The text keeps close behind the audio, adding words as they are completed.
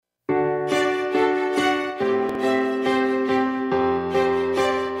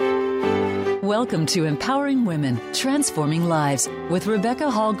Welcome to Empowering Women, Transforming Lives with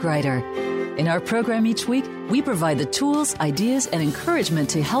Rebecca Hall Greider. In our program each week, we provide the tools, ideas, and encouragement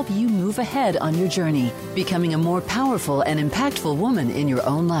to help you move ahead on your journey, becoming a more powerful and impactful woman in your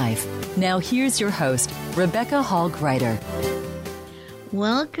own life. Now here's your host, Rebecca Hall Greider.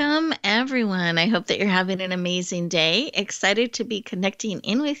 Welcome, everyone. I hope that you're having an amazing day. Excited to be connecting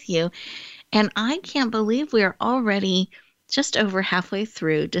in with you. And I can't believe we are already just over halfway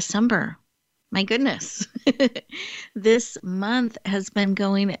through December. My goodness. This month has been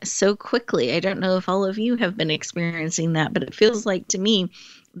going so quickly. I don't know if all of you have been experiencing that, but it feels like to me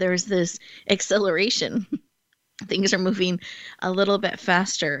there's this acceleration. Things are moving a little bit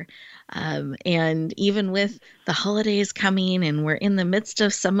faster. And even with the holidays coming and we're in the midst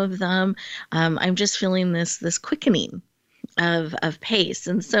of some of them, I'm just feeling this quickening of pace.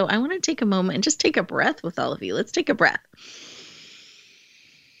 And so I want to take a moment and just take a breath with all of you. Let's take a breath.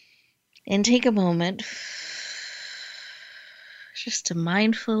 And take a moment just to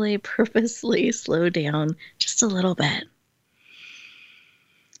mindfully, purposely slow down just a little bit.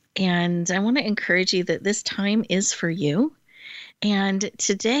 And I want to encourage you that this time is for you. And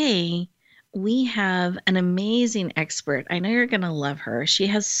today we have an amazing expert. I know you're going to love her. She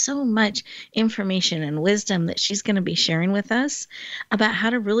has so much information and wisdom that she's going to be sharing with us about how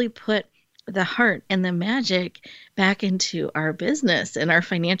to really put the heart and the magic back into our business and our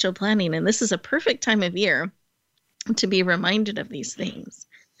financial planning. And this is a perfect time of year to be reminded of these things.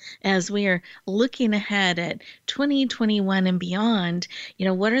 As we are looking ahead at 2021 and beyond,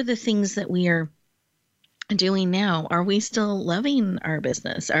 what are the things that we are doing now? Are we still loving our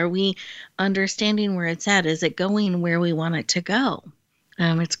business? Are we understanding where it's at? Is it going where we want it to go?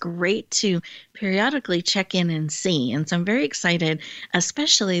 It's great to periodically check in and see. And so I'm very excited,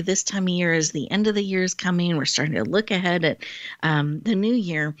 especially this time of year as the end of the year is coming. We're starting to look ahead at the new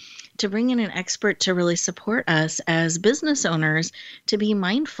year to bring in an expert to really support us as business owners to be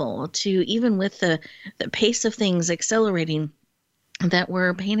mindful, to even with the pace of things accelerating, that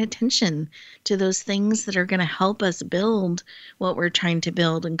we're paying attention to those things that are going to help us build what we're trying to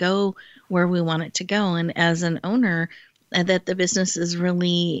build and go where we want it to go. And as an owner, that the business is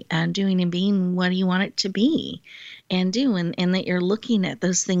really doing and being what you want it to be and do, and that you're looking at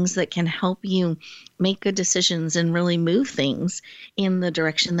those things that can help you make good decisions and really move things in the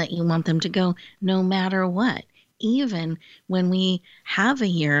direction that you want them to go, no matter what. Even when we have a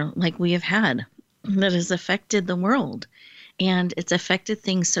year like we have had that has affected the world and it's affected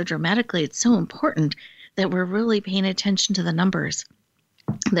things so dramatically, it's so important that we're really paying attention to the numbers,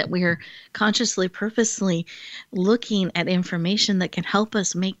 that we're consciously, purposely looking at information that can help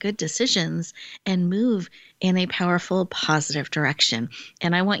us make good decisions and move in a powerful, positive direction.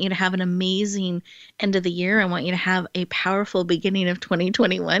 And I want you to have an amazing end of the year. I want you to have a powerful beginning of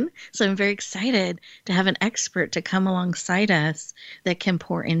 2021. So I'm very excited to have an expert to come alongside us that can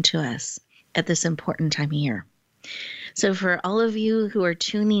pour into us at this important time of year. So for all of you who are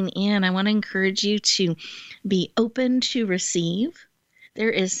tuning in, I want to encourage you to be open to receive. There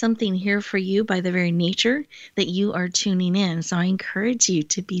is something here for you by the very nature that you are tuning in. So I encourage you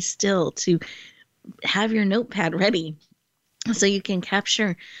to be still, to have your notepad ready so you can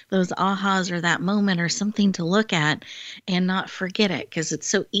capture those ahas or that moment or something to look at and not forget it, because it's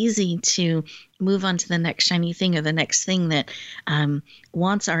so easy to move on to the next shiny thing or the next thing that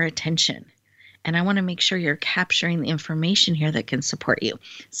wants our attention. And I want to make sure you're capturing the information here that can support you.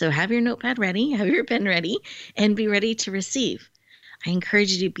 So have your notepad ready, have your pen ready, and be ready to receive. I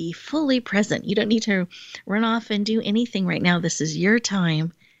encourage you to be fully present. You don't need to run off and do anything right now. This is your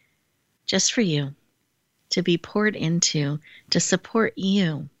time just for you to be poured into, to support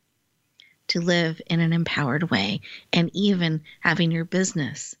you to live in an empowered way, and even having your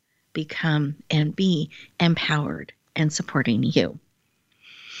business become and be empowered and supporting you.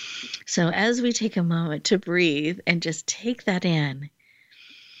 So as we take a moment to breathe and just take that in,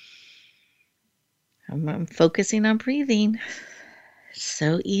 I'm focusing on breathing.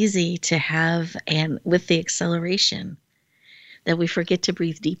 So easy to have, and with the acceleration, that we forget to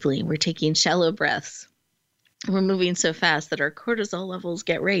breathe deeply. We're taking shallow breaths. We're moving so fast that our cortisol levels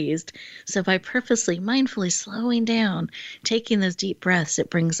get raised. So by purposely, mindfully slowing down, taking those deep breaths, it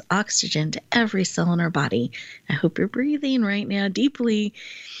brings oxygen to every cell in our body. I hope you're breathing right now deeply.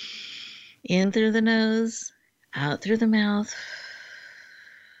 In through the nose, out through the mouth.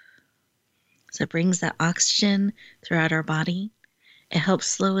 So it brings that oxygen throughout our body. It helps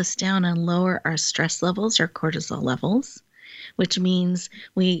slow us down and lower our stress levels, our cortisol levels, which means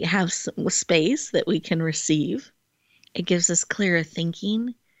we have space that we can receive. It gives us clearer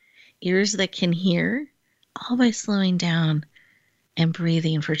thinking, ears that can hear, all by slowing down and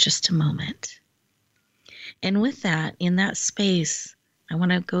breathing for just a moment. And with that, in that space, I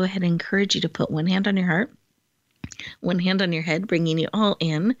want to go ahead and encourage you to put one hand on your heart, one hand on your head, bringing you all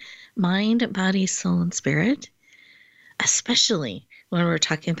in, mind, body, soul, and spirit, especially when we're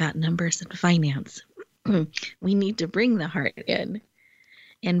talking about numbers and finance. We need to bring the heart in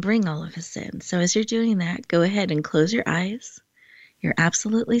and bring all of us in. So as you're doing that, go ahead and close your eyes. You're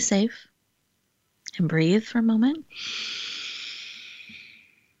absolutely safe. And breathe for a moment.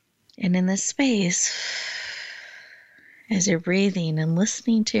 And in this space, as you're breathing and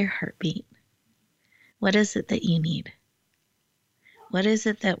listening to your heartbeat, what is it that you need? What is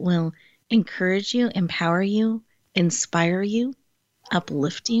it that will encourage you, empower you, inspire you,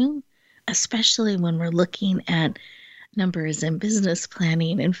 uplift you, especially when we're looking at numbers and business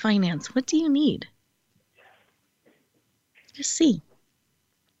planning and finance? What do you need? Just see.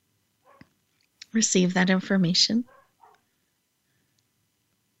 Receive that information.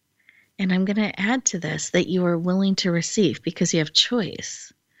 And I'm going to add to this that you are willing to receive because you have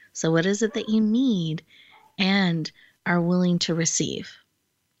choice. So what is it that you need and are willing to receive?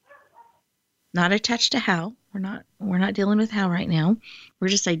 Not attached to how. We're not dealing with how right now. We're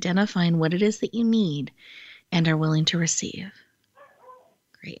just identifying what it is that you need and are willing to receive.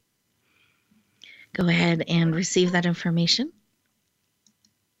 Great. Go ahead and receive that information.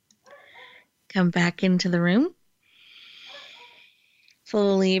 Come back into the room.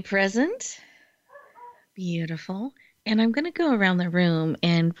 Fully present. Beautiful. And I'm going to go around the room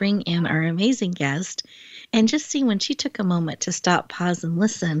and bring in our amazing guest and just see when she took a moment to stop, pause, and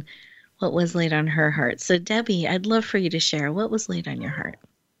listen what was laid on her heart. So Debbie, I'd love for you to share what was laid on your heart.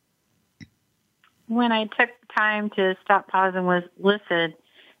 When I took time to stop, pause, and listen,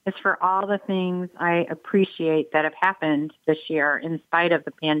 it's for all the things I appreciate that have happened this year in spite of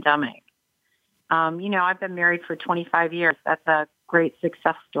the pandemic. I've been married for 25 years. That's a great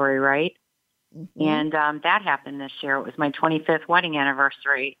success story, right? Mm-hmm. And that happened this year. It was my 25th wedding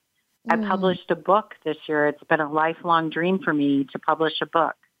anniversary. I published a book this year. It's been a lifelong dream for me to publish a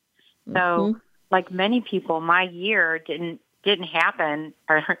book. So, like many people, my year didn't happen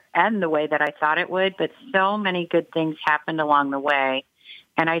or end the way that I thought it would, but so many good things happened along the way.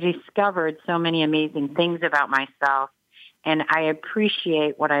 And I discovered so many amazing things about myself, and I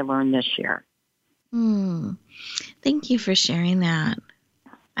appreciate what I learned this year. Thank you for sharing that.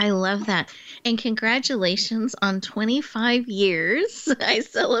 I love that. And congratulations on 25 years. I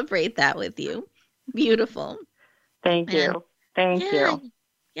celebrate that with you. Beautiful. Thank you. Thank you.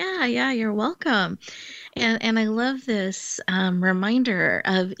 Yeah, you're welcome. And I love this reminder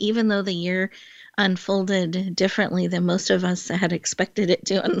of, even though the year unfolded differently than most of us had expected it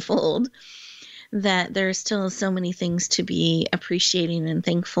to unfold, that there's still so many things to be appreciating and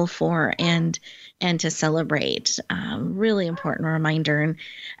thankful for and to celebrate. Really important reminder. And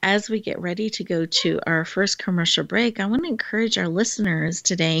as we get ready to go to our first commercial break, I want to encourage our listeners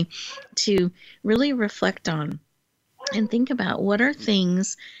today to really reflect on and think about what are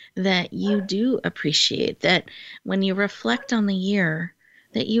things that you do appreciate, that when you reflect on the year,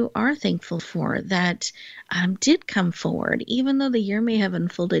 that you are thankful for, that did come forward, even though the year may have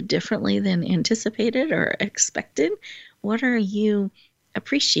unfolded differently than anticipated or expected. What are you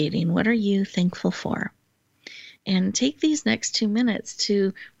appreciating? What are you thankful for? And take these next 2 minutes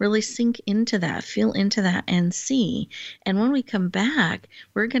to really sink into that, feel into that, and see. And when we come back,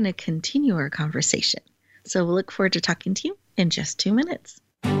 we're going to continue our conversation. So we'll look forward to talking to you in just 2 minutes.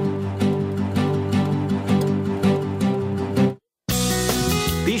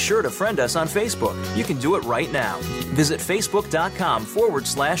 Be sure to friend us on Facebook. You can do it right now. Visit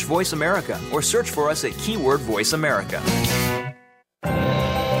facebook.com/Voice America or search for us at keyword Voice America.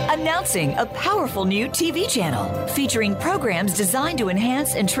 Announcing a powerful new TV channel featuring programs designed to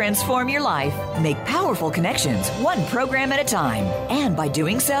enhance and transform your life. Make powerful connections, one program at a time. And by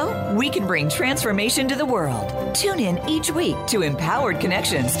doing so, we can bring transformation to the world. Tune in each week to Empowered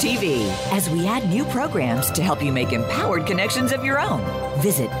Connections TV as we add new programs to help you make empowered connections of your own.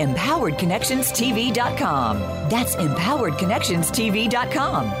 Visit empoweredconnectionstv.com. That's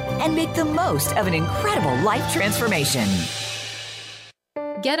empoweredconnectionstv.com. And make the most of an incredible life transformation.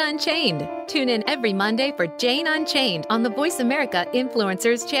 Get Unchained. Tune in every Monday for Jane Unchained on the Voice America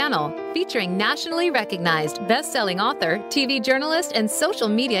Influencers channel, featuring nationally recognized best-selling author, TV journalist, and social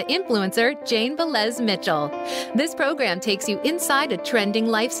media influencer Jane Velez Mitchell. This program takes you inside a trending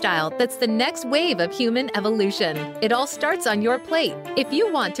lifestyle that's the next wave of human evolution. It all starts on your plate. If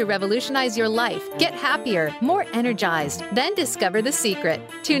you want to revolutionize your life, get happier, more energized, then discover the secret.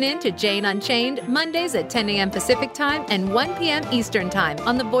 Tune in to Jane Unchained Mondays at 10 a.m. Pacific Time and 1 p.m. Eastern Time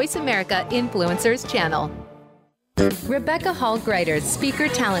on the Voice America Influencers channel. Rebecca Hall Greider's Speaker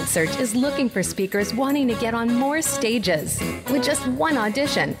Talent Search is looking for speakers wanting to get on more stages. With just one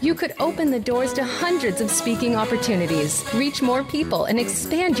audition, you could open the doors to hundreds of speaking opportunities, reach more people, and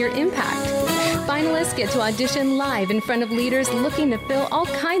expand your impact. Finalists get to audition live in front of leaders looking to fill all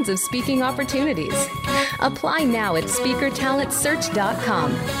kinds of speaking opportunities. Apply now at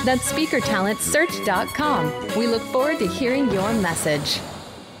SpeakerTalentSearch.com. That's SpeakerTalentSearch.com. We look forward to hearing your message.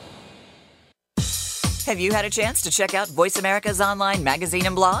 Have you had a chance to check out Voice America's online magazine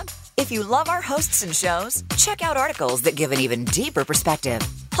and blog? If you love our hosts and shows, check out articles that give an even deeper perspective,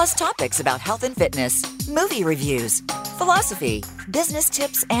 plus topics about health and fitness, movie reviews, philosophy, business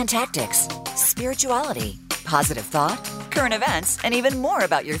tips and tactics, spirituality, positive thought, current events, and even more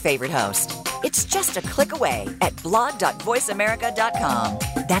about your favorite host. It's just a click away at blog.voiceamerica.com.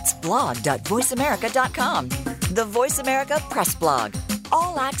 That's blog.voiceamerica.com. The Voice America Press Blog.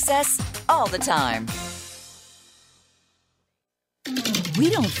 All access, all the time. We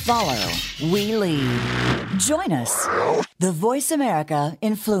don't follow, we lead. Join us, the Voice America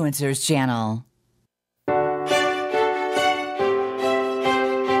Influencers Channel.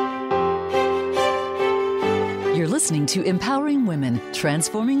 You're listening to Empowering Women,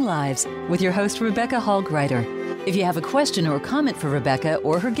 Transforming Lives with your host, Rebecca Hall Greider. If you have a question or comment for Rebecca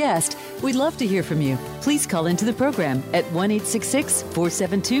or her guest, we'd love to hear from you. Please call into the program at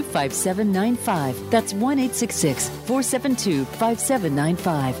 1-866-472-5795. That's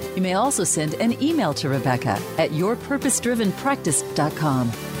 1-866-472-5795. You may also send an email to Rebecca at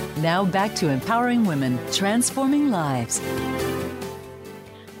yourpurposedrivenpractice.com. Now back to Empowering Women, Transforming Lives.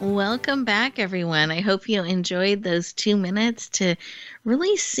 Welcome back, everyone. I hope you enjoyed those 2 minutes to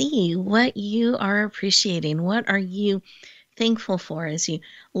really see what you are appreciating. What are you thankful for as you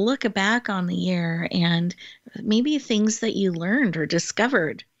look back on the year, and maybe things that you learned or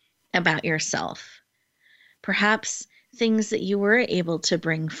discovered about yourself. Perhaps things that you were able to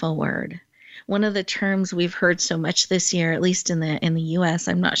bring forward. One of the terms we've heard so much this year, at least in the U.S.,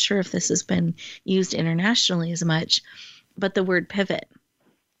 I'm not sure if this has been used internationally as much, but the word pivot.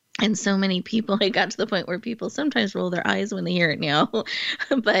 And so many people, it got to the point where people sometimes roll their eyes when they hear it now.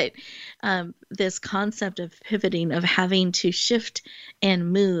 But this concept of pivoting, of having to shift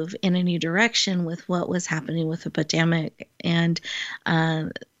and move in a new direction with what was happening with the pandemic and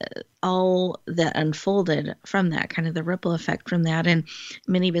all that unfolded from that, kind of the ripple effect from that. And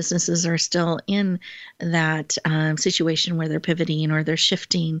many businesses are still in that situation where they're pivoting or they're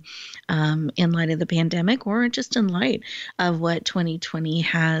shifting in light of the pandemic, or just in light of what 2020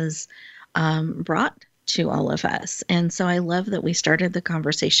 has brought to all of us. And so I love that we started the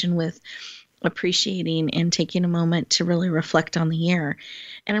conversation with appreciating and taking a moment to really reflect on the year.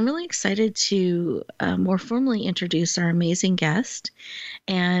 And I'm really excited to more formally introduce our amazing guest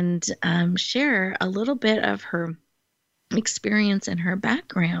and share a little bit of her experience and her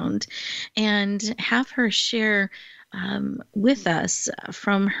background, and have her share with us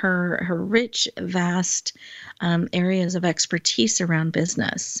from her rich, vast areas of expertise around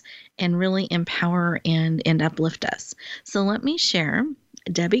business, and really empower and uplift us. So let me share.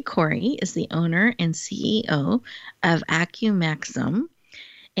 Debbie Corey is the owner and CEO of AccuMaxim,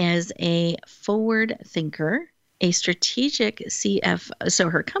 as a forward thinker, a strategic CFO. So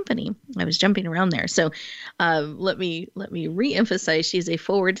her company, I was jumping around there. So let me reemphasize, she's a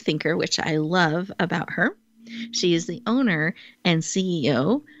forward thinker, which I love about her. She is the owner and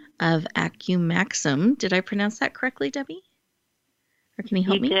CEO of AccuMaxim. Did I pronounce that correctly, Debbie? Or can you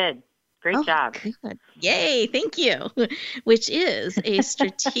help me? You did. Great job. Good. Yay, thank you. Which is a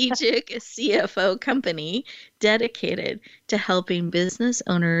strategic CFO company dedicated to helping business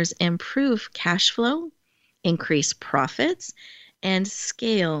owners improve cash flow, increase profits, and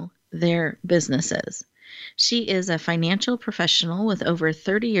scale their businesses. She is a financial professional with over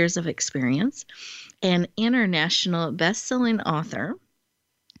 30 years of experience, an international best-selling author.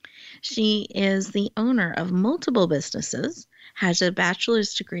 She is the owner of multiple businesses, has a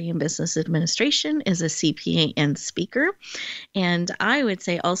bachelor's degree in business administration, is a CPA and speaker, and I would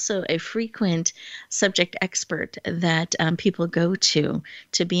say also a frequent subject expert that people go to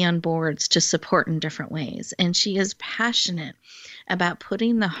be on boards to support in different ways. And she is passionate about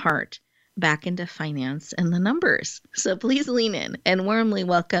putting the heart back into finance and the numbers. So please lean in and warmly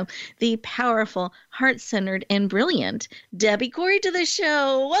welcome the powerful, heart-centered, and brilliant Debbie Corey to the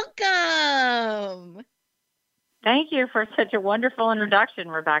show. Welcome. Thank you for such a wonderful introduction,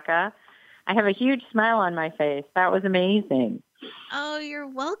 Rebecca. I have a huge smile on my face. That was amazing. Oh, you're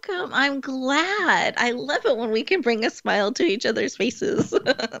welcome. I'm glad. I love it when we can bring a smile to each other's faces.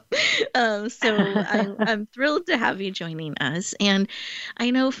 I'm thrilled to have you joining us. And I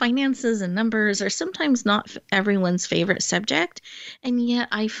know finances and numbers are sometimes not everyone's favorite subject. And yet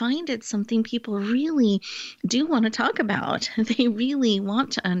I find it's something people really do want to talk about. They really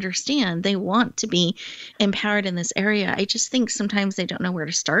want to understand. They want to be empowered in this area. I just think sometimes they don't know where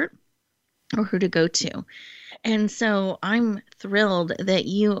to start or who to go to. And so I'm thrilled that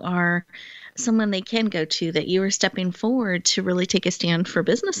you are someone they can go to, that you are stepping forward to really take a stand for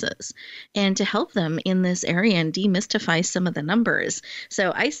businesses and to help them in this area and demystify some of the numbers.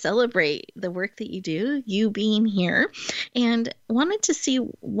 So I celebrate the work that you do, you being here, and wanted to see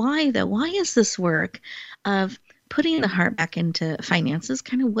why, though. Why is this work of putting the heart back into finances,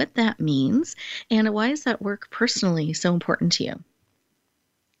 kind of what that means, and why is that work personally so important to you?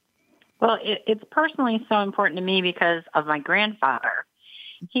 Well, it's personally so important to me because of my grandfather.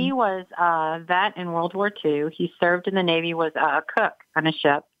 He was a vet in World War II. He served in the Navy, was a cook on a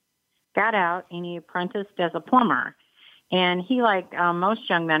ship, got out, and he apprenticed as a plumber. And he, like most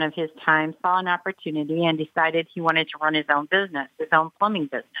young men of his time, saw an opportunity and decided he wanted to run his own business, his own plumbing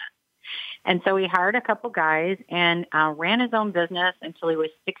business. And so he hired a couple guys and ran his own business until he was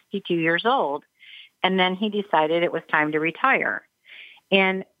 62 years old. And then he decided it was time to retire.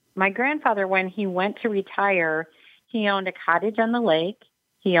 And my grandfather, when he went to retire, he owned a cottage on the lake,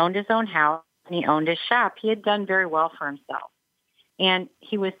 he owned his own house, and he owned his shop. He had done very well for himself. And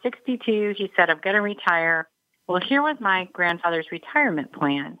he was 62. He said, I'm going to retire. Well, here was my grandfather's retirement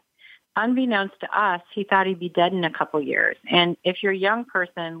plan. Unbeknownst to us, he thought he'd be dead in a couple years. And if you're a young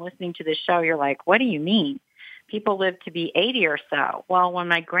person listening to the show, you're like, what do you mean? People live to be 80 or so. Well, when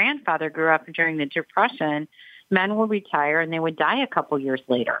my grandfather grew up during the Depression, men would retire and they would die a couple years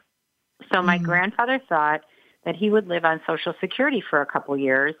later. So my grandfather thought that he would live on Social Security for a couple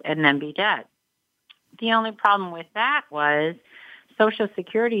years and then be dead. The only problem with that was Social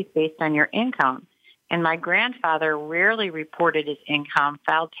Security is based on your income. And my grandfather rarely reported his income,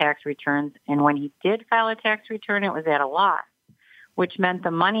 filed tax returns, and when he did file a tax return, it was at a loss, which meant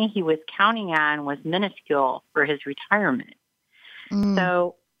the money he was counting on was minuscule for his retirement.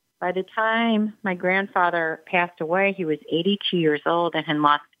 So by the time my grandfather passed away, he was 82 years old and had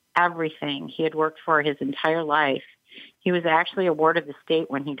lost everything he had worked for his entire life. He was actually a ward of the state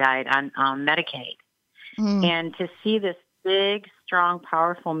when he died on Medicaid. And to see this big, strong,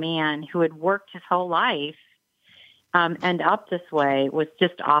 powerful man who had worked his whole life end up this way was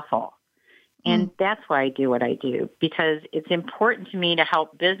just awful. And that's why I do what I do, because it's important to me to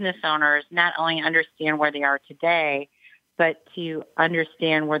help business owners not only understand where they are today, but to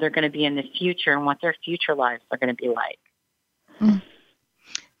understand where they're going to be in the future and what their future lives are going to be like.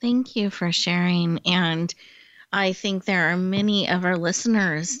 Thank you for sharing. And I think there are many of our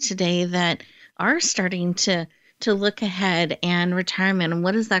listeners today that are starting to look ahead and retirement, and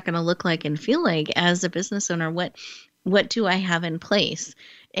what is that going to look like and feel like as a business owner? What do I have in place?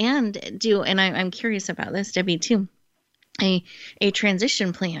 And I'm curious about this, Debbie, too, a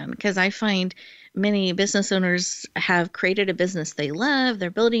transition plan, because I find many business owners have created a business they love, they're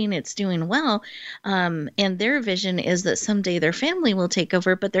building, it's doing well, and their vision is that someday their family will take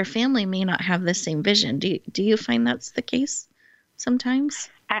over, but their family may not have the same vision. Do you find that's the case sometimes?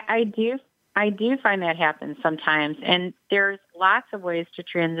 I do find that happens sometimes, and there's lots of ways to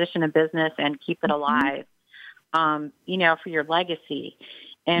transition a business and keep it alive, for your legacy.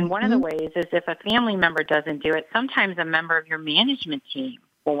 And one of the ways is if a family member doesn't do it, sometimes a member of your management team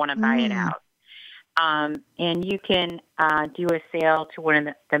will want to buy it out. And you can do a sale to one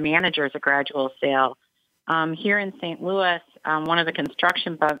of the managers, a gradual sale. Here in St. Louis, one of the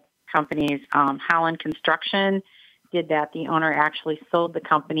construction companies, Holland Construction, did that. The owner actually sold the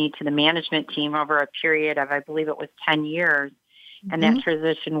company to the management team over a period of, I believe it was 10 years, and that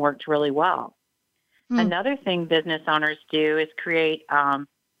transition worked really well. Another thing business owners do is create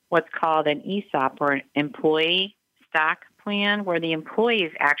what's called an ESOP, or an employee stock plan, where the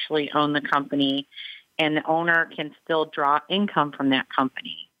employees actually own the company and the owner can still draw income from that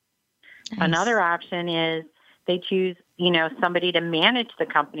company. Nice. Another option is they choose, somebody to manage the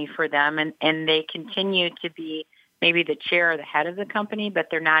company for them, and they continue to be maybe the chair or the head of the company, but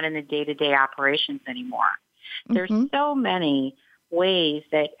they're not in the day-to-day operations anymore. There's so many ways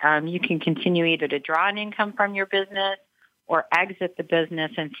that you can continue either to draw an income from your business or exit the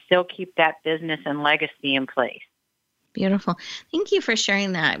business and still keep that business and legacy in place. Beautiful. Thank you for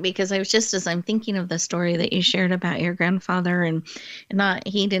sharing that, because I was just, as I'm thinking of the story that you shared about your grandfather, and not,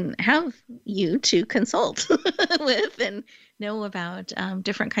 he didn't have you to consult with and know about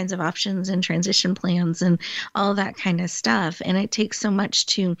different kinds of options and transition plans and all that kind of stuff. And it takes so much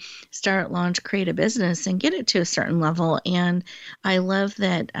to start, launch, create a business and get it to a certain level. And I love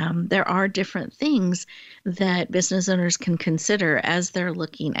that there are different things that business owners can consider as they're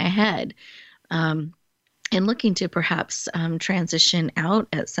looking ahead. And looking to perhaps transition out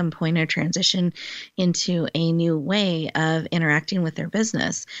at some point, or transition into a new way of interacting with their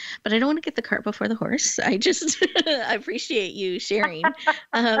business. But I don't want to get the cart before the horse. I just I appreciate you sharing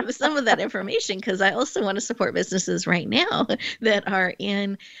some of that information, because I also want to support businesses right now that are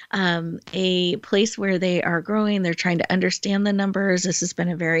in a place where they are growing. They're trying to understand the numbers. This has been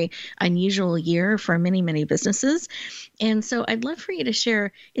a very unusual year for many, many businesses. And so I'd love for you to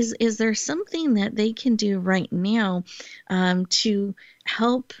share, is there something that they can do right now to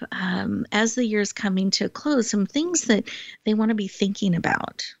help, as the year's coming to a close, some things that they want to be thinking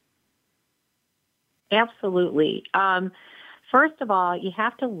about? Absolutely. First of all, you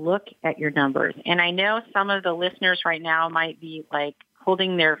have to look at your numbers. And I know some of the listeners right now might be like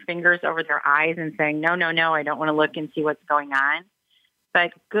holding their fingers over their eyes and saying, no, I don't want to look and see what's going on.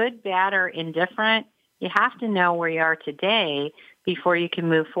 But good, bad, or indifferent, you have to know where you are today before you can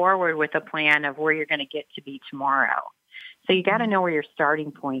move forward with a plan of where you're going to get to be tomorrow. So you got to know where your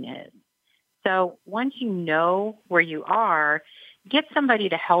starting point is. So once you know where you are, get somebody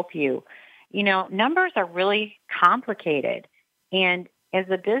to help you. You know, numbers are really complicated. And as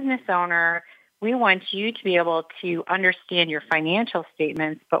a business owner, we want you to be able to understand your financial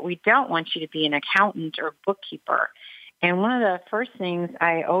statements, but we don't want you to be an accountant or bookkeeper. And one of the first things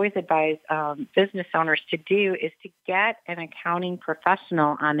I always advise business owners to do is to get an accounting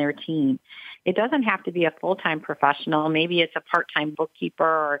professional on their team. It doesn't have to be a full-time professional. Maybe it's a part-time bookkeeper,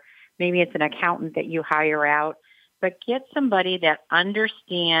 or maybe it's an accountant that you hire out. But get somebody that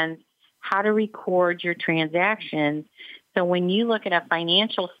understands how to record your transactions, so when you look at a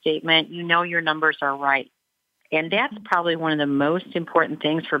financial statement, you know your numbers are right. And that's probably one of the most important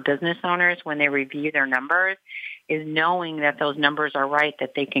things for business owners when they review their numbers, is knowing that those numbers are right,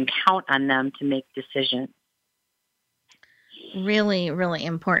 that they can count on them to make decisions. Really, really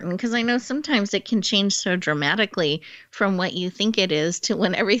important, because I know sometimes it can change so dramatically from what you think it is to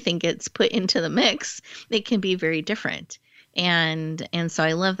when everything gets put into the mix. It can be very different. And so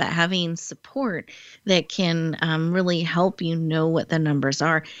I love that, having support that can really help you know what the numbers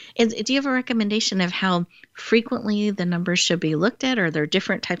are. Do you have a recommendation of how frequently the numbers should be looked at? Are there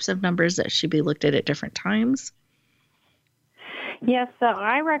different types of numbers that should be looked at different times? Yes, so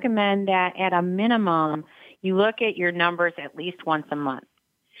I recommend that at a minimum, you look at your numbers at least once a month.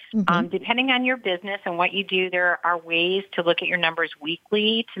 Mm-hmm. Depending on your business and what you do, there are ways to look at your numbers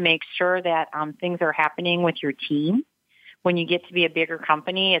weekly to make sure that things are happening with your team. When you get to be a bigger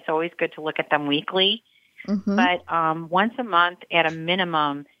company, it's always good to look at them weekly. Mm-hmm. But once a month at a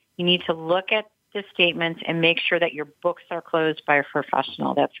minimum, you need to look at the statements and make sure that your books are closed by a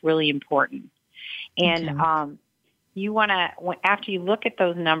professional. That's really important. And okay. You want to, after you look at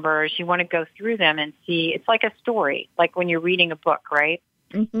those numbers, you want to go through them and see, it's like a story, like when you're reading a book, right?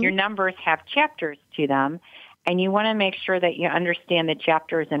 Mm-hmm. Your numbers have chapters to them, and you want to make sure that you understand the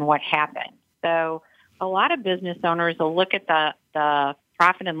chapters and what happened. So a lot of business owners will look at the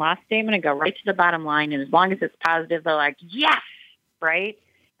profit and loss statement and go right to the bottom line, and as long as it's positive, they're like, yes, right?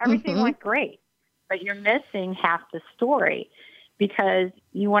 Everything mm-hmm. went great. But you're missing half the story, because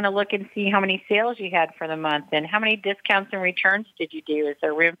you want to look and see how many sales you had for the month, and how many discounts and returns did you do? Is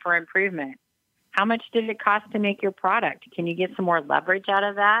there room for improvement? How much did it cost to make your product? Can you get some more leverage out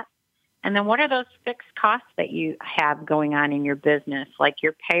of that? And then what are those fixed costs that you have going on in your business, like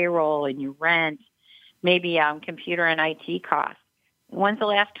your payroll and your rent, maybe computer and IT costs? When's the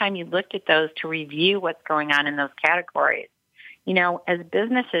last time you looked at those to review what's going on in those categories? You know, as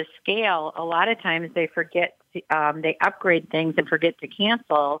businesses scale, a lot of times they forget, they upgrade things and forget to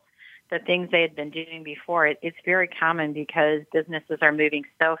cancel the things they had been doing before. It's very common because businesses are moving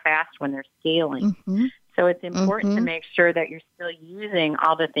so fast when they're scaling. Mm-hmm. So it's important mm-hmm. to make sure that you're still using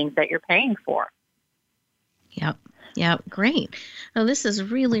all the things that you're paying for. Yep. Great. Well, this is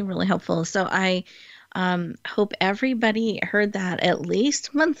really, really helpful. So I hope everybody heard that at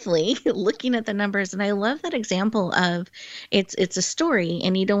least monthly, looking at the numbers. And I love that example of it's a story,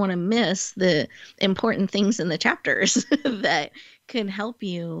 and you don't want to miss the important things in the chapters that can help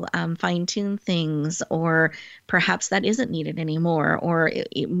you fine tune things, or perhaps that isn't needed anymore, or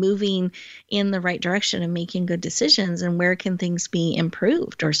moving in the right direction and making good decisions, and where can things be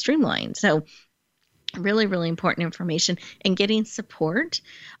improved or streamlined. So Really, really important information, and getting support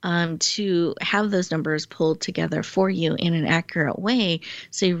to have those numbers pulled together for you in an accurate way,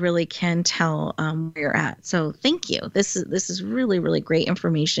 so you really can tell where you're at. So thank you. This is really, really great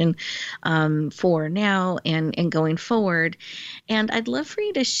information for now and going forward. And I'd love for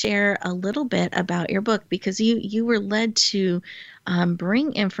you to share a little bit about your book, because you were led to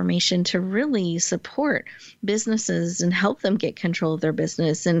bring information to really support businesses and help them get control of their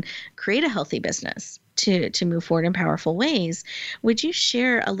business and create a healthy business to move forward in powerful ways. Would you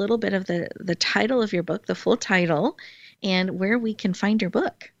share a little bit of the title of your book, the full title, and where we can find your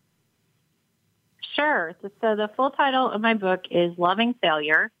book? Sure. So the full title of my book is Loving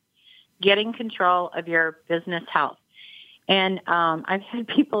Failure, Getting Control of Your Business Health. And I've had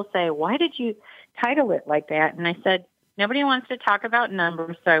people say, why did you title it like that? And I said, nobody wants to talk about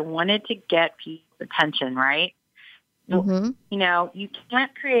numbers, so I wanted to get people's attention, right? Mm-hmm. You know, you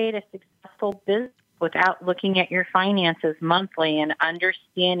can't create a successful business without looking at your finances monthly and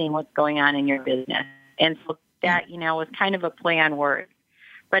understanding what's going on in your business. And so that, was kind of a play on words.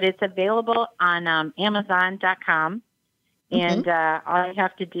 But it's available on Amazon.com. And all you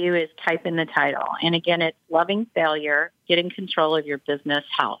have to do is type in the title. And again, it's Loving Failure, Getting Control of Your Business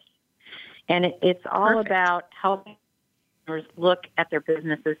Health. And it's all about helping customers look at their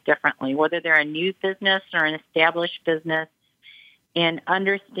businesses differently, whether they're a new business or an established business, and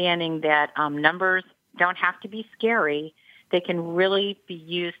understanding that numbers don't have to be scary. They can really be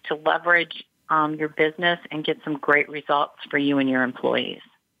used to leverage your business and get some great results for you and your employees.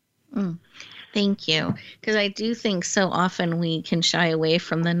 Thank you. Because I do think so often we can shy away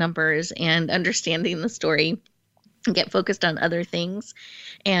from the numbers and understanding the story and get focused on other things.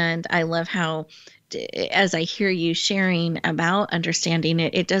 And I love how, as I hear you sharing about understanding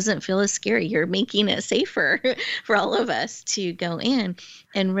it, it doesn't feel as scary. You're making it safer for all of us to go in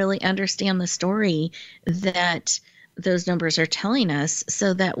and really understand the story that those numbers are telling us,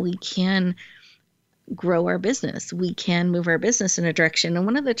 so that we can grow our business. We can move our business in a direction. And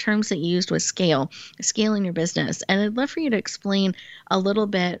one of the terms that you used was scaling your business. And I'd love for you to explain a little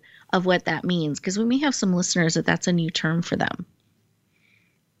bit of what that means, because we may have some listeners that that's a new term for them.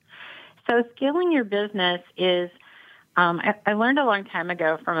 So scaling your business is, I learned a long time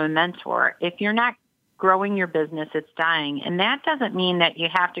ago from a mentor, if you're not growing your business, it's dying. And that doesn't mean that you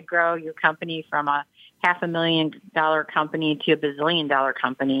have to grow your company from a $500,000 company to a $1 billion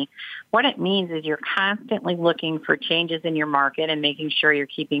company. What it means is you're constantly looking for changes in your market and making sure you're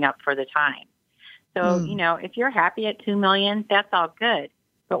keeping up for the time. So, if you're happy at $2 million, that's all good.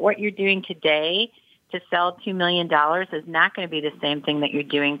 But what you're doing today to sell $2 million is not going to be the same thing that you're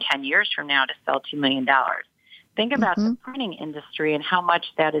doing 10 years from now to sell $2 million. Think about the printing industry and how much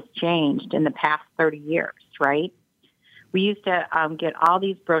that has changed in the past 30 years, right? We used to get all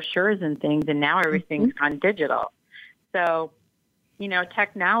these brochures and things, and now everything's gone digital. So,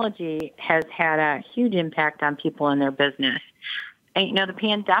 technology has had a huge impact on people in their business. And, the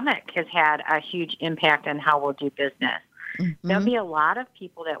pandemic has had a huge impact on how we'll do business. There'll be a lot of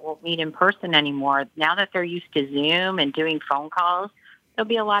people that won't meet in person anymore. Now that they're used to Zoom and doing phone calls, there'll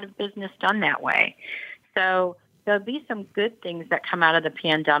be a lot of business done that way. So there'll be some good things that come out of the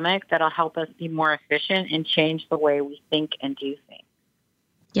pandemic that'll help us be more efficient and change the way we think and do things.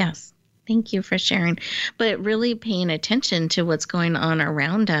 Yes. Thank you for sharing. But really paying attention to what's going on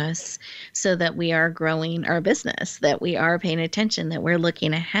around us, so that we are growing our business, that we are paying attention, that we're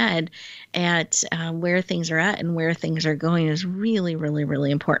looking ahead at where things are at and where things are going is really, really, really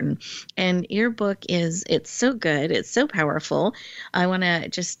important. And your book it's so good. It's so powerful. I want to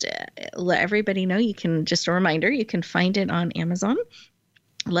just let everybody know, just a reminder, you can find it on Amazon.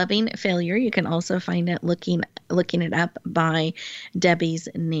 Loving Failure. You can also find it looking it up by Debbie's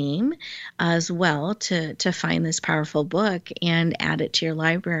name as well to find this powerful book and add it to your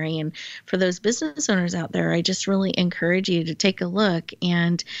library. And for those business owners out there, I just really encourage you to take a look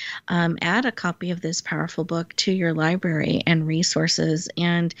and add a copy of this powerful book to your library and resources.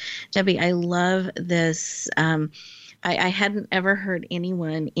 And Debbie, I love this. I hadn't ever heard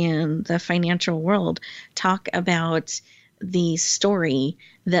anyone in the financial world talk about the story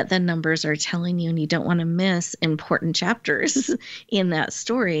that the numbers are telling you, and you don't want to miss important chapters in that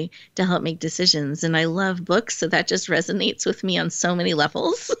story to help make decisions. And I love books, so that just resonates with me on so many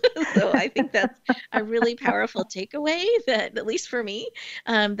levels. So I think that's a really powerful takeaway that, at least for me,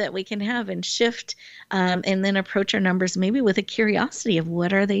 that we can have and shift and then approach our numbers maybe with a curiosity of,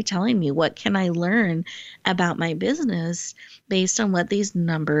 what are they telling me? What can I learn about my business based on what these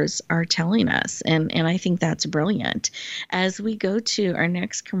numbers are telling us? And I think that's brilliant. As we go to our next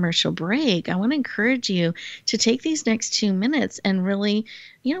next commercial break, I want to encourage you to take these next 2 minutes and really,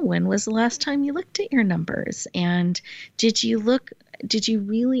 when was the last time you looked at your numbers? And did you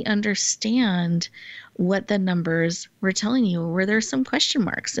really understand what the numbers were telling you? Or were there some question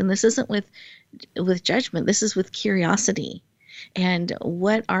marks? And this isn't with judgment. This is with curiosity. And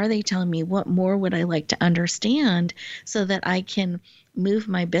what are they telling me? What more would I like to understand so that I can move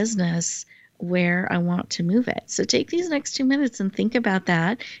my business where I want to move it? So take these next 2 minutes and think about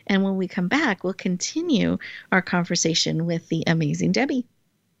that. And when we come back, we'll continue our conversation with the amazing Debbie.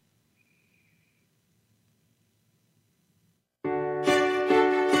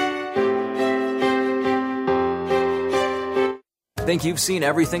 Think you've seen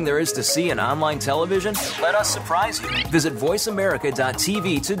everything there is to see in online television? Let us surprise you. Visit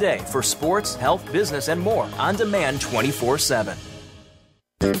voiceamerica.tv today for sports, health, business, and more on demand 24/7.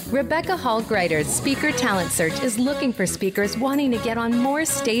 Rebecca Hall Greider's Speaker Talent Search is looking for speakers wanting to get on more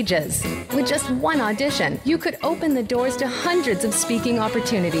stages. With just one audition, you could open the doors to hundreds of speaking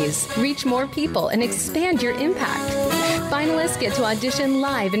opportunities, reach more people, and expand your impact. Finalists get to audition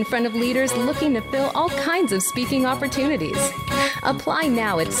live in front of leaders looking to fill all kinds of speaking opportunities. Apply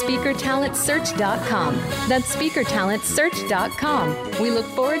now at SpeakerTalentSearch.com. That's SpeakerTalentSearch.com. We look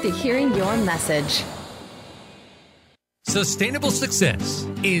forward to hearing your message. Sustainable success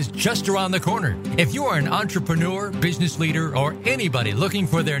is just around the corner. If you are an entrepreneur, business leader, or anybody looking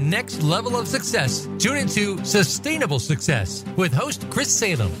for their next level of success, tune into Sustainable Success with host Chris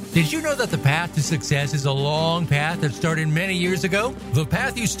Salem. Did you know that the path to success is a long path that started many years ago? The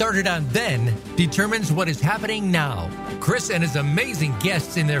path you started on then determines what is happening now. Chris and his amazing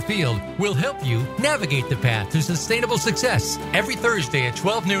guests in their field will help you navigate the path to sustainable success every Thursday at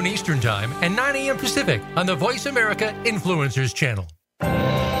 12 noon Eastern Time and 9 a.m. Pacific on the Voice America Influencers Channel.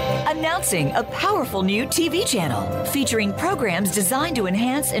 Announcing a powerful new TV channel featuring programs designed to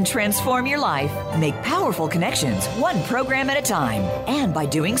enhance and transform your life. Make powerful connections, one program at a time. And by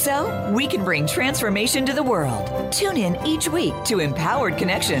doing so, we can bring transformation to the world. Tune in each week to Empowered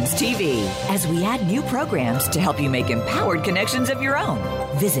Connections TV as we add new programs to help you make empowered connections of your own.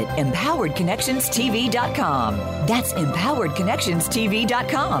 Visit empoweredconnectionstv.com. That's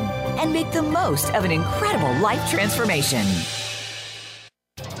empoweredconnectionstv.com. And make the most of an incredible life transformation.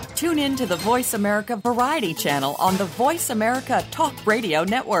 Tune in to the Voice America Variety channel on the Voice America Talk Radio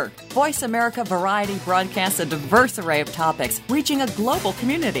Network. Voice America Variety broadcasts a diverse array of topics, reaching a global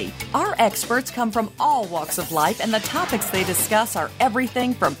community. Our experts come from all walks of life, and the topics they discuss are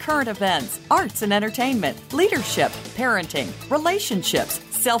everything from current events, arts and entertainment, leadership, parenting, relationships,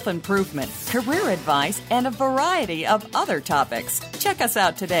 self-improvement, career advice, and a variety of other topics. Check us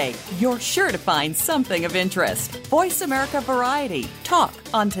out today. You're sure to find something of interest. Voice America Variety. Talk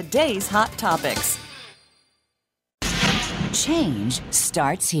on today's hot topics. Change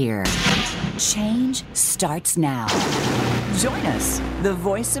starts here. Change starts now. Join us, the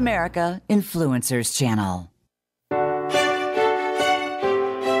Voice America Influencers Channel.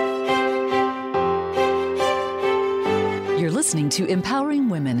 You're listening to Empowering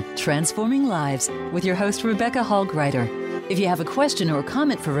Women, Transforming Lives with your host, Rebecca Hall Greider. If you have a question or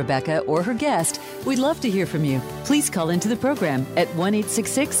comment for Rebecca or her guest, we'd love to hear from you. Please call into the program at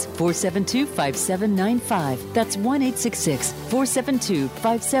 1-866-472-5795. That's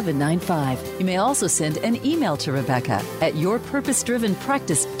 1-866-472-5795. You may also send an email to Rebecca at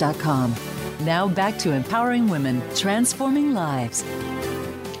yourpurposedrivenpractice.com. Now back to Empowering Women, Transforming Lives.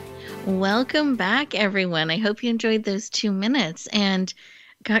 Welcome back, everyone. I hope you enjoyed those 2 minutes and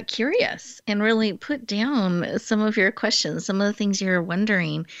got curious and really put down some of your questions, some of the things you're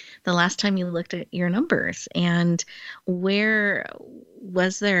wondering the last time you looked at your numbers, and where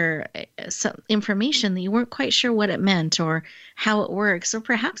was there some information that you weren't quite sure what it meant or how it works, or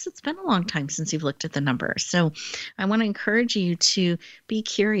perhaps it's been a long time since you've looked at the numbers. So I want to encourage you to be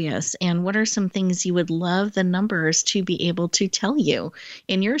curious, and what are some things you would love the numbers to be able to tell you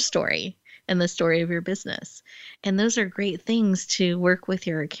in your story and the story of your business. And those are great things to work with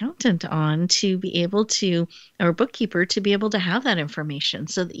your accountant on, to be able to, or bookkeeper, to be able to have that information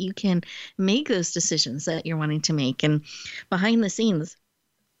so that you can make those decisions that you're wanting to make. And behind the scenes,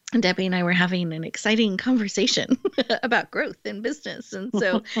 Debbie and I were having an exciting conversation about growth in business. And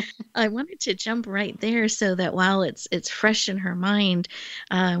so I wanted to jump right there so that while it's fresh in her mind,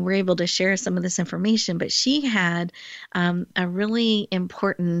 we're able to share some of this information. But she had a really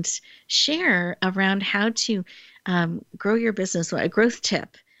important share around how to grow your business, a growth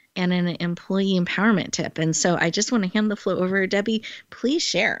tip and an employee empowerment tip. And so I just want to hand the floor over. Debbie, please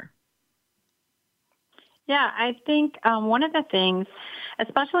share. Yeah, I think one of the things,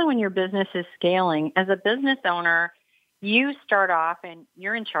 especially when your business is scaling, as a business owner, you start off and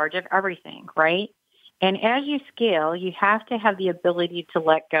you're in charge of everything, right? And as you scale, you have to have the ability to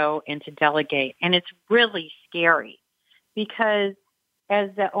let go and to delegate. And it's really scary because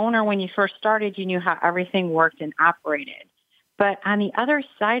as the owner, when you first started, you knew how everything worked and operated. But on the other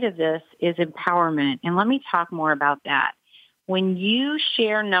side of this is empowerment. And let me talk more about that. When you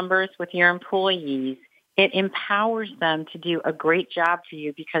share numbers with your employees, it empowers them to do a great job for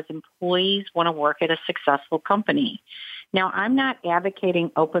you because employees want to work at a successful company. Now, I'm not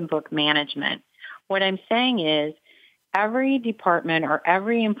advocating open book management. What I'm saying is every department or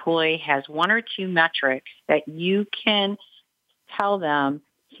every employee has one or two metrics that you can tell them,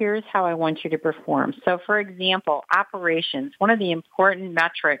 here's how I want you to perform. So, for example, operations, one of the important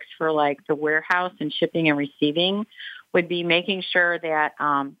metrics for like the warehouse and shipping and receiving would be making sure that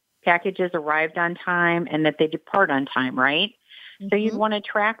packages arrived on time and that they depart on time, right? Mm-hmm. So you'd want to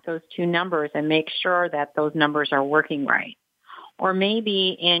track those two numbers and make sure that those numbers are working right. Or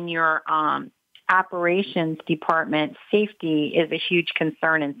maybe in your operations department, safety is a huge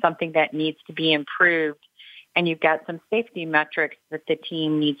concern and something that needs to be improved. And you've got some safety metrics that the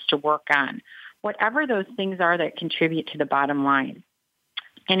team needs to work on. Whatever those things are that contribute to the bottom line.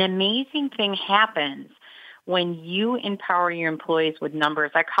 An amazing thing happens when you empower your employees with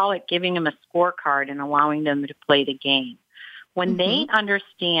numbers. I call it giving them a scorecard and allowing them to play the game. When they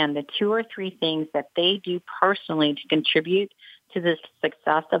understand the 2 or 3 things that they do personally to contribute to the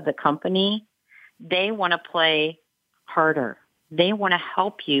success of the company, they want to play harder. They want to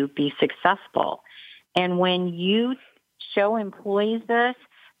help you be successful. And when you show employees this,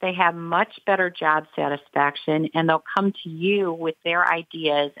 they have much better job satisfaction, and they'll come to you with their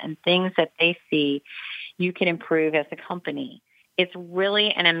ideas and things that they see you can improve as a company. It's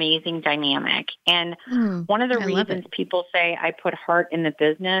really an amazing dynamic. And one of the reasons people say I put heart in the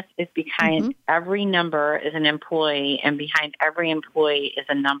business is behind every number is an employee, and behind every employee is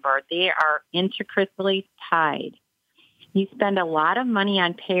a number. They are intricately tied. You spend a lot of money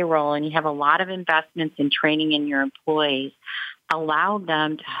on payroll and you have a lot of investments in training in your employees. Allow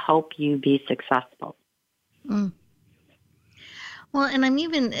them to help you be successful. Mm. Well, and I'm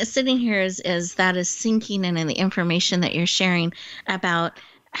even sitting here as that is sinking in and the information that you're sharing about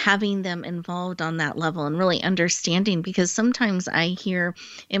having them involved on that level and really understanding, because sometimes I hear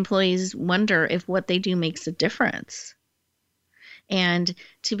employees wonder if what they do makes a difference. And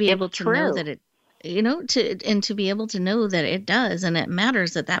to be able to know that it, to be able to know that it does, and it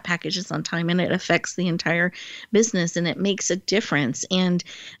matters that that package is on time and it affects the entire business and it makes a difference, and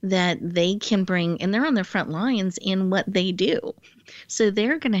that they can bring, and they're on the front lines in what they do. So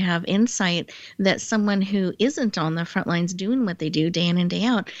they're going to have insight that someone who isn't on the front lines doing what they do day in and day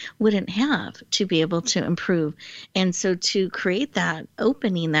out wouldn't have to be able to improve. And so to create that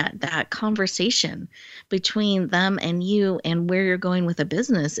opening, that conversation between them and you and where you're going with a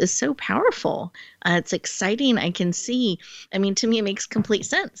business is so powerful. It's exciting. I can see, I mean, to me, it makes complete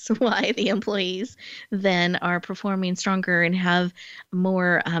sense why the employees then are performing stronger and have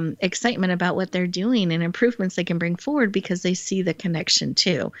more excitement about what they're doing and improvements they can bring forward because they see the connection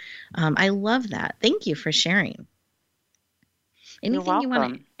too. I love that. Thank you for sharing. Anything you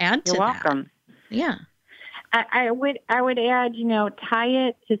want to add to that? You're welcome. Yeah. I would add, tie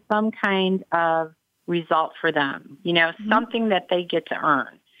it to some kind of result for them, something that they get to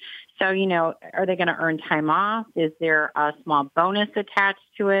earn. So, are they going to earn time off? Is there a small bonus attached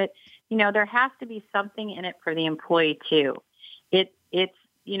to it? There has to be something in it for the employee too.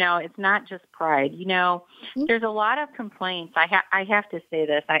 It's not just pride. There's a lot of complaints. I have to say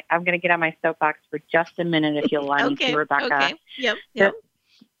this. I'm going to get on my soapbox for just a minute if you'll allow me to, Rebecca. Okay. Yep.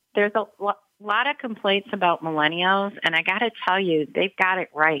 There's a lot of complaints about millennials, and I got to tell you, they've got it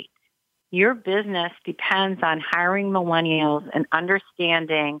right. Your business depends on hiring millennials and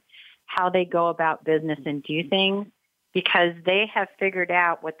understanding how they go about business and do things, because they have figured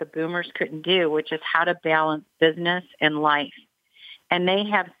out what the boomers couldn't do, which is how to balance business and life. And they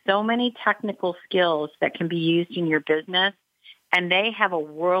have so many technical skills that can be used in your business, and they have a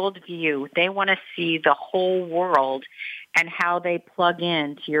world view. They want to see the whole world and how they plug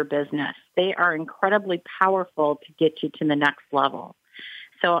into your business. They are incredibly powerful to get you to the next level.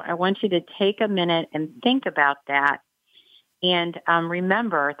 So I want you to take a minute and think about that. And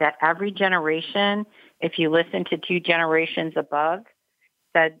remember that every generation, if you listen to 2 generations above,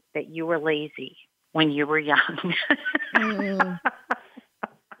 said that you were lazy when you were young.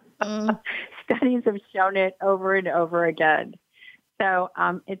 Studies have shown it over and over again. So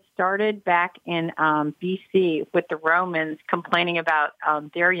it started back in BC with the Romans complaining about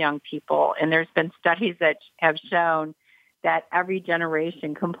their young people. And there's been studies that have shown that every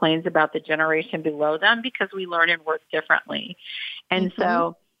generation complains about the generation below them because we learn and work differently. And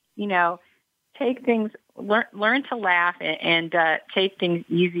so, take things, learn to laugh and take things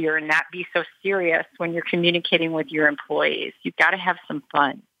easier and not be so serious when you're communicating with your employees. You've got to have some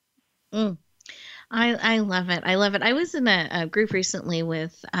fun. I love it. I love it. I was in a group recently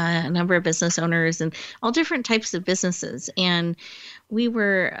with a number of business owners and all different types of businesses. And we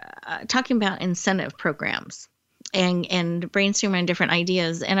were talking about incentive programs and brainstorming on different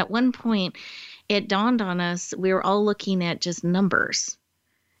ideas. And at one point, it dawned on us, we were all looking at just numbers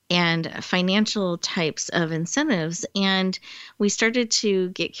and financial types of incentives. And we started to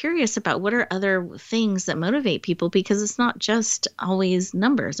get curious about what are other things that motivate people, because it's not just always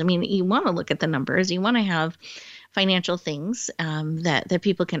numbers. I mean, you want to look at the numbers, you want to have financial things that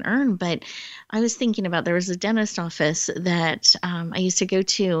people can earn. But I was thinking about, there was a dentist office that I used to go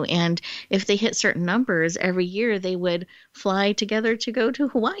to, and if they hit certain numbers every year, they would fly together to go to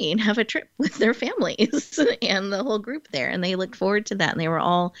Hawaii and have a trip with their families and the whole group there. And they looked forward to that. And they were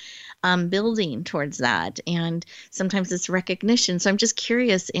all building towards that. And sometimes it's recognition. So I'm just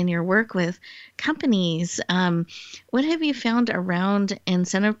curious, in your work with companies, what have you found around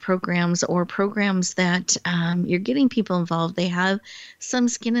incentive programs or programs that you're getting people involved? They have some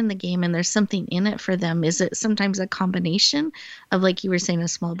skin in the game and there's something in it for them. Is it sometimes a combination of, like you were saying, a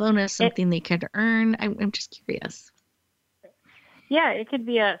small bonus, something they could earn? I'm just curious. Yeah, it could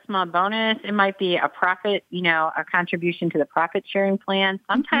be a small bonus. It might be a profit, a contribution to the profit sharing plan.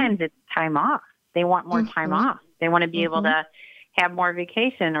 Sometimes it's time off. They want more time off. They want to be able to have more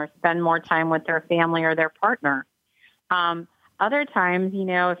vacation or spend more time with their family or their partner. Other times,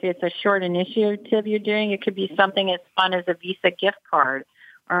 if it's a short initiative you're doing, it could be something as fun as a Visa gift card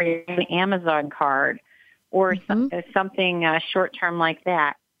or an Amazon card or something short-term like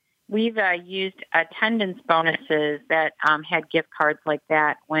that. We've used attendance bonuses that had gift cards like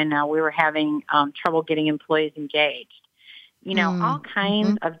that when we were having trouble getting employees engaged. All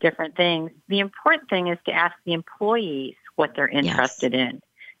kinds of different things. The important thing is to ask the employees what they're interested in.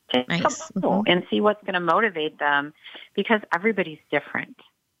 Take a poll and see what's going to motivate them, because everybody's different.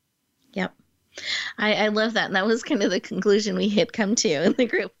 Yep. I love that. And that was kind of the conclusion we had come to in the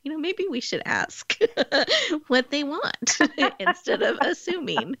group. Maybe we should ask what they want instead of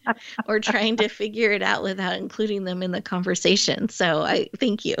assuming or trying to figure it out without including them in the conversation. So I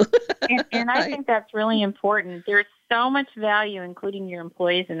thank you. and I think that's really important. There's so much value including your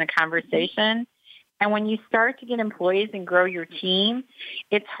employees in the conversation. And when you start to get employees and grow your team,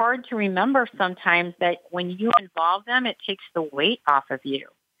 it's hard to remember sometimes that when you involve them, it takes the weight off of you.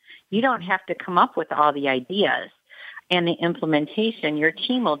 You don't have to come up with all the ideas and the implementation. Your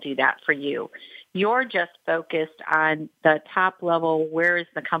team will do that for you. You're just focused on the top level. Where is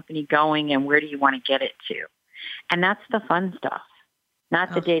the company going and where do you want to get it to? And that's the fun stuff,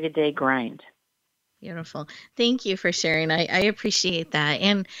 not the day-to-day grind. Beautiful. Thank you for sharing. I appreciate that.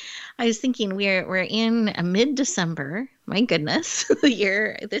 And I was thinking we're in mid-December. My goodness, the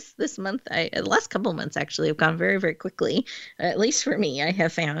year this month, the last couple of months actually have gone very, very quickly, at least for me, I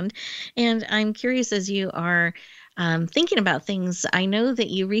have found. And I'm curious, as you are thinking about things, I know that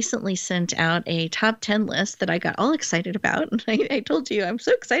you recently sent out a top 10 list that I got all excited about. And I told you I'm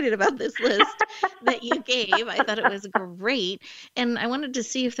so excited about this list that you gave. I thought it was great. And I wanted to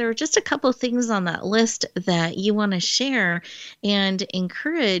see if there were just a couple of things on that list that you want to share and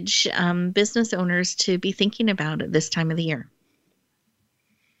encourage business owners to be thinking about at this time of the year.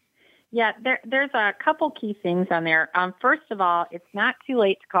 Yeah, there's a couple key things on there. First of all, it's not too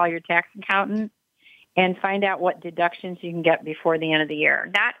late to call your tax accountant and find out what deductions you can get before the end of the year.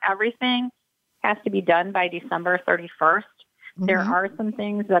 Not everything has to be done by December 31st. There are some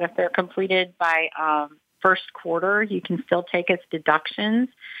things that if they're completed by first quarter, you can still take as deductions.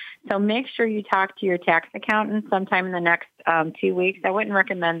 So make sure you talk to your tax accountant sometime in the next 2 weeks. I wouldn't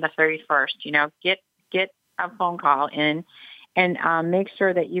recommend the 31st. Get a phone call in and make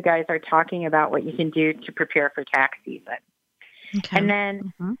sure that you guys are talking about what you can do to prepare for tax season. Okay. And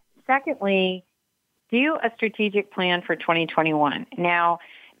then secondly, do a strategic plan for 2021. Now,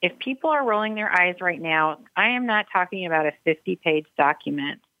 if people are rolling their eyes right now, I am not talking about a 50-page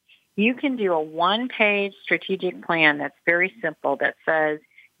document. You can do a one-page strategic plan that's very simple that says,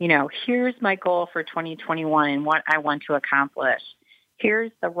 here's my goal for 2021 and what I want to accomplish.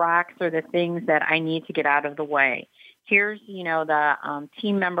 Here's the rocks or the things that I need to get out of the way. Here's, the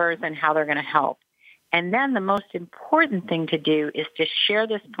team members and how they're going to help. And then the most important thing to do is to share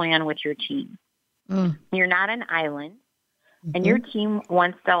this plan with your team. You're not an island, and your team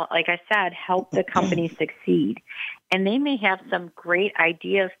wants to, like I said, help the company succeed. And they may have some great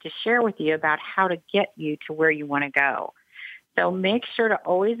ideas to share with you about how to get you to where you want to go. So make sure to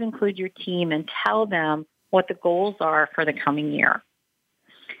always include your team and tell them what the goals are for the coming year.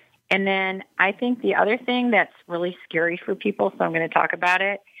 And then I think the other thing that's really scary for people, so I'm going to talk about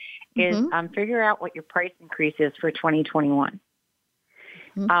it, is figure out what your price increase is for 2021.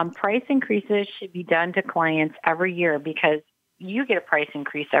 Price increases should be done to clients every year because you get a price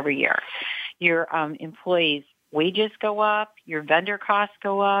increase every year. Your employees' wages go up, your vendor costs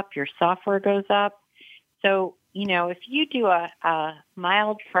go up, your software goes up. So, if you do a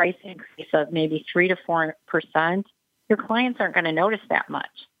mild price increase of maybe 3 to 4%, your clients aren't going to notice that much.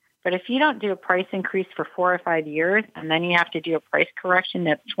 But if you don't do a price increase for 4 or 5 years, and then you have to do a price correction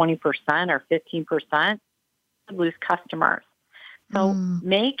that's 20% or 15%, you lose customers. So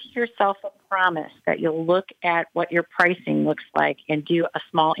make yourself a promise that you'll look at what your pricing looks like and do a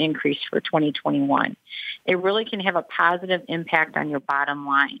small increase for 2021. It really can have a positive impact on your bottom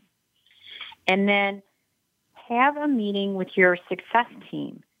line. And then have a meeting with your success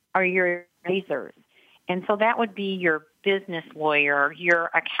team or your advisors. And so that would be your business lawyer,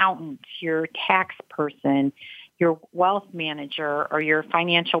 your accountant, your tax person, your wealth manager, or your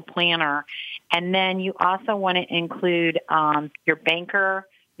financial planner. And then you also want to include your banker,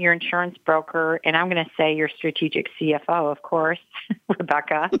 your insurance broker, and I'm going to say your strategic CFO, of course,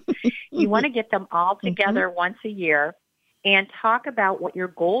 Rebecca. You want to get them all together once a year and talk about what your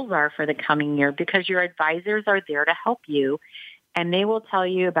goals are for the coming year, because your advisors are there to help you, and they will tell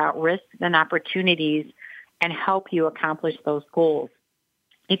you about risks and opportunities and help you accomplish those goals.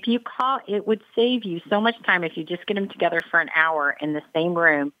 If you call, it would save you so much time if you just get them together for an hour in the same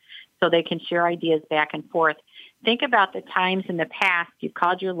room so they can share ideas back and forth. Think about the times in the past you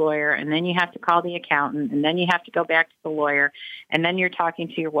called your lawyer, and then you have to call the accountant, and then you have to go back to the lawyer, and then you're talking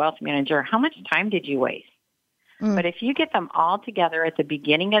to your wealth manager. How much time did you waste? But if you get them all together at the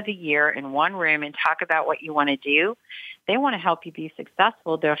beginning of the year in one room and talk about what you want to do, they want to help you be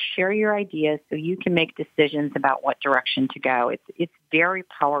successful. They'll share your ideas so you can make decisions about what direction to go. It's very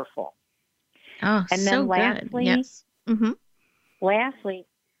powerful. Oh, and then so lastly, good. Yes. Lastly,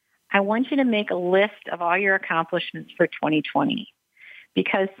 I want you to make a list of all your accomplishments for 2020.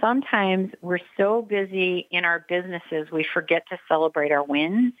 Because sometimes we're so busy in our businesses, we forget to celebrate our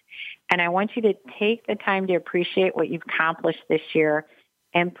wins. And I want you to take the time to appreciate what you've accomplished this year.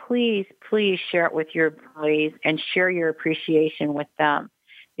 And please, please share it with your employees and share your appreciation with them,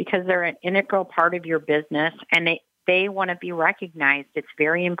 because they're an integral part of your business and they want to be recognized. It's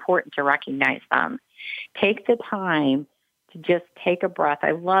very important to recognize them. Take the time to just take a breath.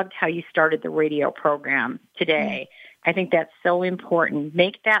 I loved how you started the radio program today. I think that's so important.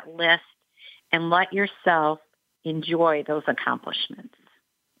 Make that list and let yourself enjoy those accomplishments.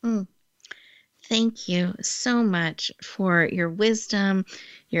 Thank you so much for your wisdom,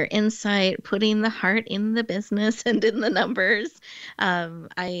 your insight, putting the heart in the business and in the numbers.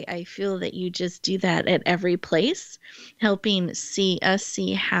 I feel that you just do that at every place, helping us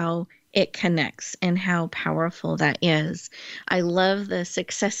see how it connects and how powerful that is. I love the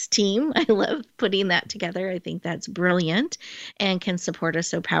success team. I love putting that together. I think that's brilliant and can support us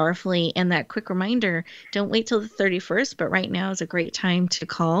so powerfully. And that quick reminder, don't wait till the 31st, but right now is a great time to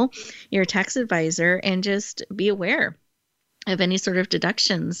call your tax advisor and just be aware of any sort of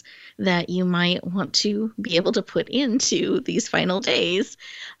deductions that you might want to be able to put into these final days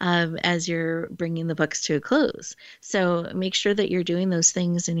as you're bringing the books to a close. So make sure that you're doing those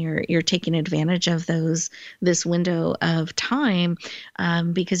things and you're taking advantage of this window of time,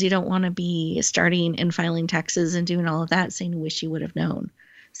 because you don't want to be starting and filing taxes and doing all of that saying, wish you would have known.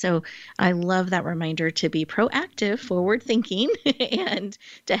 So I love that reminder to be proactive, forward thinking, and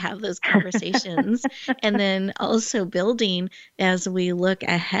to have those conversations. And then also building as we look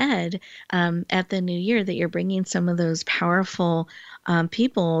ahead at the new year, that you're bringing some of those powerful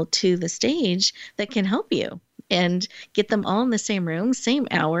people to the stage that can help you and get them all in the same room, same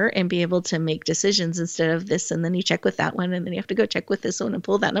hour, and be able to make decisions instead of this. And then you check with that one, and then you have to go check with this one and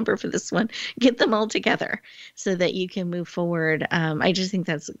pull that number for this one. Get them all together so that you can move forward. I just think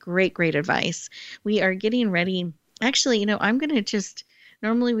that's great, great advice. We are getting ready. Actually, I'm going to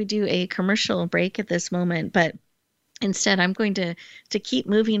normally we do a commercial break at this moment, but instead, I'm going to keep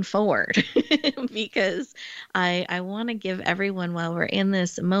moving forward because I want to give everyone, while we're in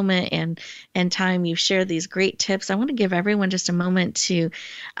this moment and time, you've shared these great tips. I want to give everyone just a moment to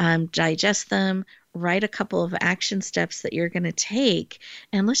digest them, write a couple of action steps that you're going to take,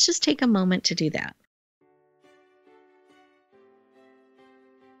 and let's just take a moment to do that.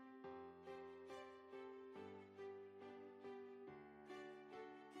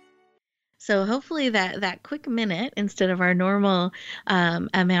 So hopefully that quick minute instead of our normal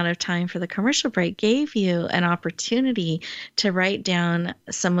amount of time for the commercial break gave you an opportunity to write down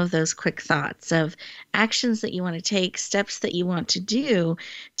some of those quick thoughts of actions that you want to take, steps that you want to do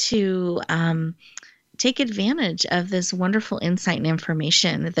to take advantage of this wonderful insight and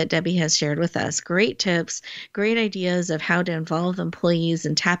information that Debbie has shared with us. Great tips, great ideas of how to involve employees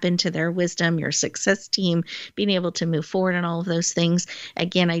and tap into their wisdom, your success team, being able to move forward and all of those things.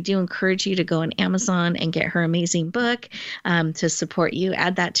 Again, I do encourage you to go on Amazon and get her amazing book to support you.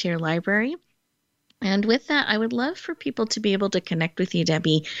 Add that to your library. And with that, I would love for people to be able to connect with you,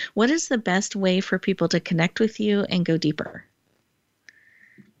 Debbie. What is the best way for people to connect with you and go deeper?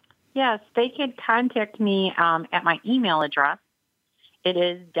 Yes, they could contact me at my email address. It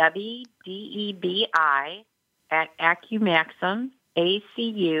is Debbie, DEBI, at Acumaxum,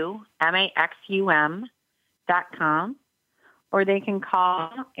 ACUMAXUM.com, or they can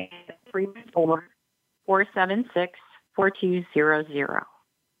call at 314-476-4200.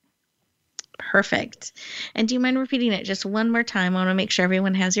 Perfect. And do you mind repeating it just one more time? I want to make sure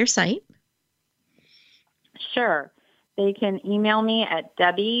everyone has your site. Sure. They can email me at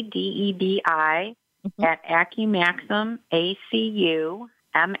Debbie, DEBI, at Acumaxum,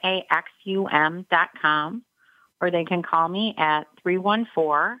 ACUMAXUM.com, or they can call me at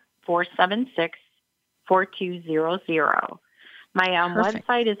 314-476-4200. My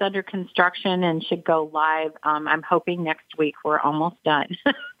website is under construction and should go live. I'm hoping next week. We're almost done.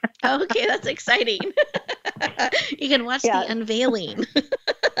 Okay, that's exciting. You can watch the unveiling.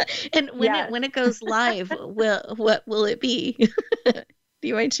 And when it goes live, what will it be? Do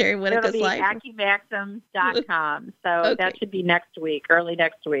you mind sharing when it goes live? It'll be Acumaxum.com. So that should be next week, early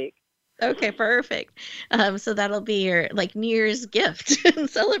next week. Okay, perfect. So that'll be your New Year's gift and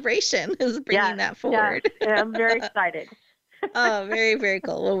celebration is bringing that forward. Yes. I'm very excited. Oh, very, very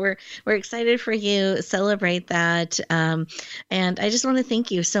cool. Well, we're excited for you. Celebrate that. And I just want to thank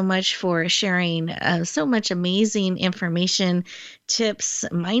you so much for sharing so much amazing information, tips,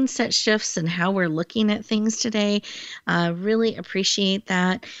 mindset shifts, and how we're looking at things today. Really appreciate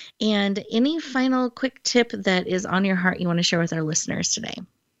that. And any final quick tip that is on your heart you want to share with our listeners today?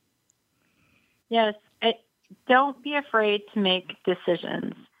 Yes. Don't be afraid to make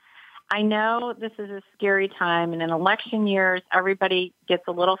decisions. I know this is a scary time, and in election years, everybody gets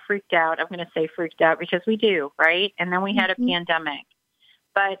a little freaked out. I'm going to say freaked out because we do, right? And then we had a pandemic.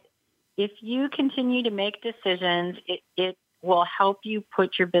 But if you continue to make decisions, it will help you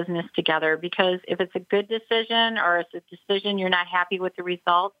put your business together, because if it's a good decision or it's a decision you're not happy with the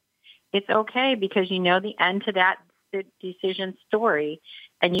results, it's okay, because you know the end to that decision story,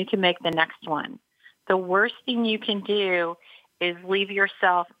 and you can make the next one. The worst thing you can do is leave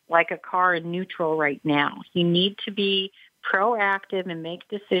yourself like a car in neutral right now. You need to be proactive and make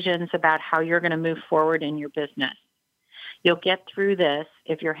decisions about how you're going to move forward in your business. You'll get through this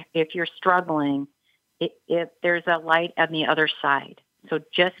if you're struggling. If there's a light on the other side. So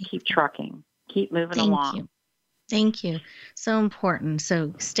just keep trucking. Keep moving along. Thank you. So important.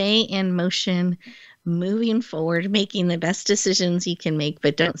 So stay in motion, moving forward, making the best decisions you can make,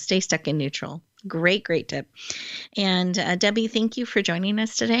 but don't stay stuck in neutral. Great, great tip. And Debbie, thank you for joining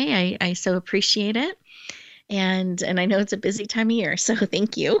us today. I so appreciate it. And I know it's a busy time of year, so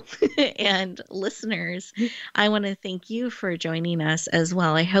thank you. And listeners, I want to thank you for joining us as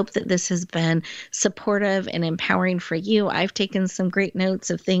well. I hope that this has been supportive and empowering for you. I've taken some great notes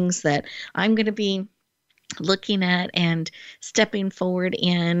of things that I'm going to be looking at and stepping forward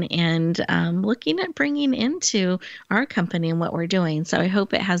in and looking at bringing into our company and what we're doing. So I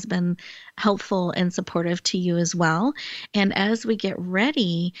hope it has been helpful and supportive to you as well. And as we get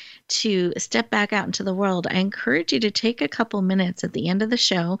ready to step back out into the world, I encourage you to take a couple minutes at the end of the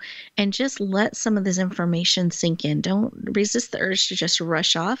show and just let some of this information sink in. Don't resist the urge to just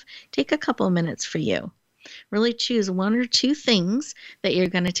rush off. Take a couple minutes for you. Really choose one or two things that you're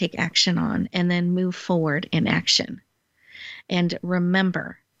going to take action on and then move forward in action. And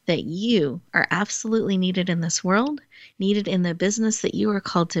remember that you are absolutely needed in this world, needed in the business that you are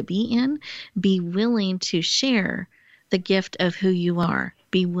called to be in. Be willing to share the gift of who you are.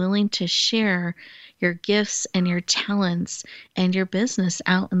 Be willing to share your gifts and your talents and your business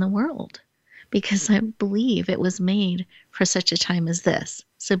out in the world, because I believe it was made for such a time as this.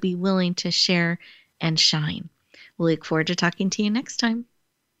 So be willing to share and shine. We'll look forward to talking to you next time.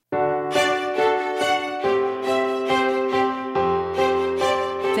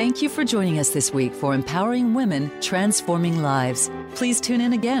 Thank you for joining us this week for Empowering Women, Transforming Lives. Please tune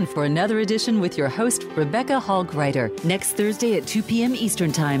in again for another edition with your host, Rebecca Hall-Gruyter, next Thursday at 2 p.m.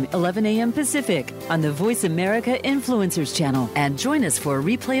 Eastern Time, 11 a.m. Pacific, on the Voice America Influencers Channel. And join us for a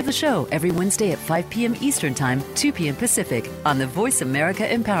replay of the show every Wednesday at 5 p.m. Eastern Time, 2 p.m. Pacific, on the Voice America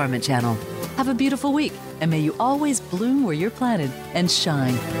Empowerment Channel. Have a beautiful week, and may you always bloom where you're planted and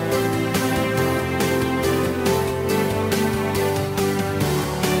shine.